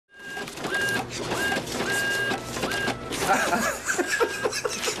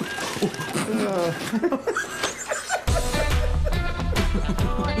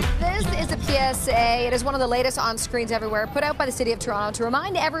This is a PSA. It is one of the latest on screens everywhere, put out by the City of Toronto to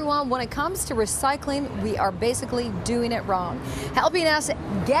remind everyone when it comes to recycling, we are basically doing it wrong. Helping us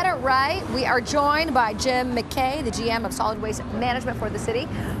get it right, we are joined by Jim McKay, the GM of Solid Waste Management for the city.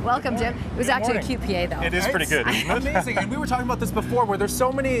 Welcome, Jim. It was actually a cute PA, though. It is pretty good. Amazing. And we were talking about this before, where there's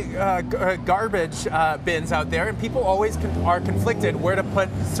so many garbage bins out there, and people always are conflicted where to put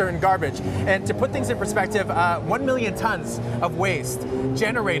certain garbage. And to put things in perspective, 1 million tons of waste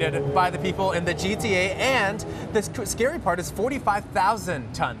generated by the people in the GTA, and the scary part is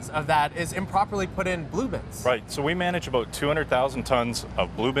 45,000 tons of that is improperly put in blue bins. Right, so we manage about 200,000 tons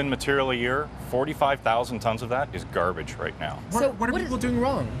of blue bin material a year. 45,000 tons of that is garbage right now. What are people doing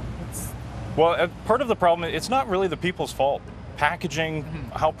wrong? Well, part of the problem, it's not really the people's fault. Packaging,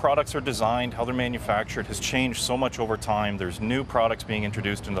 how products are designed, how they're manufactured has changed so much over time. There's new products being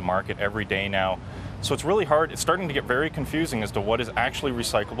introduced into the market every day now. So it's really hard. It's starting to get very confusing as to what is actually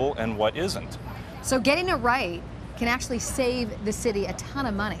recyclable and what isn't. So getting it right can actually save the city a ton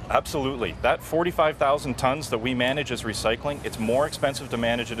of money. Absolutely. That 45,000 tons that we manage as recycling, it's more expensive to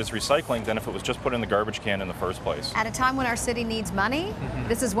manage it as recycling than if it was just put in the garbage can in the first place. At a time when our city needs money,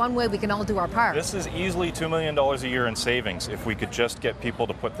 this is one way we can all do our part. This is easily $2 million a year in savings if we could just get people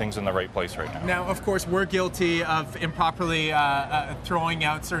to put things in the right place right now. Now, of course, we're guilty of improperly throwing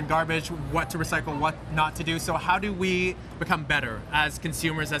out certain garbage, what to recycle, what not to do. So how do we become better as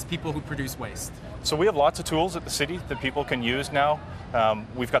consumers, as people who produce waste? So we have lots of tools at the city that people can use now.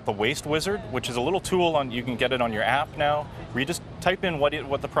 We've got the Waste Wizard, which is a little tool you can get it on your app now, where you just type in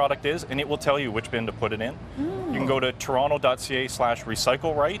what the product is, and it will tell you which bin to put it in. You can go to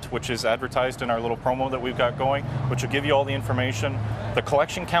toronto.ca/recycleright, which is advertised in our little promo that we've got going, which will give you all the information. The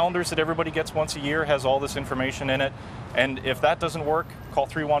collection calendars that everybody gets once a year has all this information in it. And if that doesn't work, call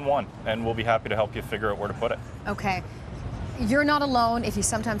 311, and we'll be happy to help you figure out where to put it. Okay. You're not alone if you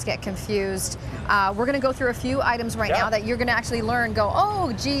sometimes get confused. We're going to go through a few items right now that you're going to actually learn, go,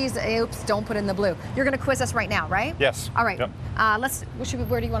 oh, geez, oops, don't put in the blue. You're going to quiz us right now, right? Yes. All right. Yep.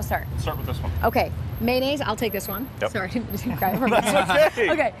 Where do you want to start? Start with this one. Okay. Mayonnaise, I'll take this one. Yep. Sorry, I didn't grab it from That's okay.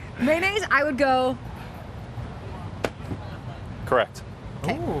 Okay. Mayonnaise, I would go. Correct.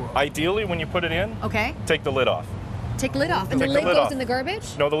 Okay. Ideally, when you put it in, take the lid off. Take the lid off. And the lid goes in the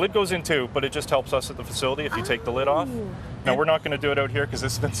garbage? No, the lid goes in too, but it just helps us at the facility if you take the lid off. Now, we're not going to do it out here because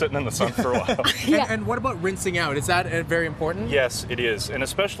this has been sitting in the sun for a while. And what about rinsing out? Is that very important? Yes, it is. And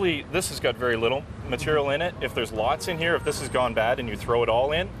especially, this has got very little material in it. If there's lots in here, if this has gone bad and you throw it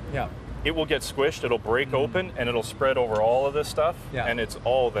all in, it will get squished, it'll break open, and it'll spread over all of this stuff, and it's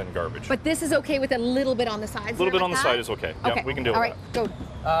all then garbage. But this is okay with a little bit on the sides? A little bit on the side is okay. Yeah, we can deal with that. All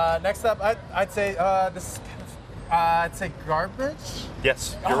right, go. Next up, I'd say this is I'd say garbage?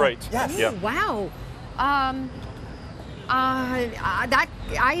 Yes, you're right. Yes. Oh, wow.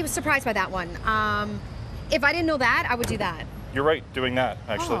 I was surprised by that one. If I didn't know that, I would do that. You're right, doing that,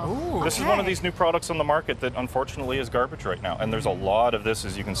 actually. This is one of these new products on the market that unfortunately is garbage right now. And there's a lot of this,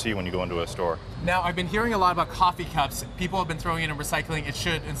 as you can see, when you go into a store. Now, I've been hearing a lot about coffee cups. People have been throwing it in recycling. It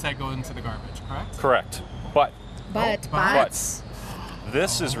should instead go into the garbage, correct? Correct. But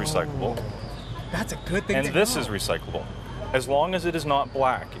this is recyclable. That's a good thing to know. And this is recyclable. As long as it is not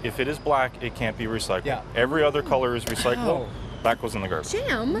black. If it is black, it can't be recycled. Yeah. Every other color is recyclable. That goes in the garbage.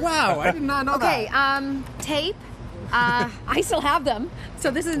 Jim. Wow, I did not know that. Okay, tape. I still have them,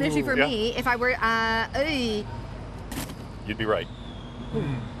 so this is an issue for me. If I were, you'd be right.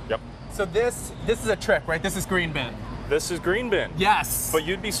 Yep. So this is a trick, right? This is green bin. This is green bin. Yes. But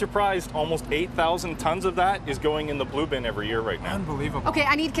you'd be surprised, almost 8,000 tons of that is going in the blue bin every year right now. Unbelievable. Okay,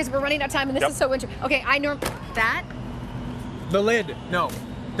 I need, because we're running out of time, and this is so interesting. Okay, I know that. The lid, no.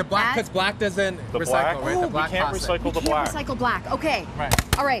 The black, because black doesn't recycle, right? The black we can't recycle the black. Recycle black, okay.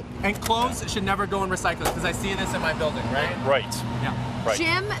 Right. All right. And clothes should never go in recyclers, because I see this in my building, right? Right. Yeah. Right.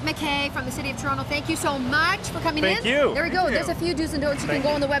 Jim McKay from the City of Toronto, thank you so much for coming in. Thank you. There we go. There's a few do's and don'ts. You can go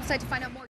on the website to find out more.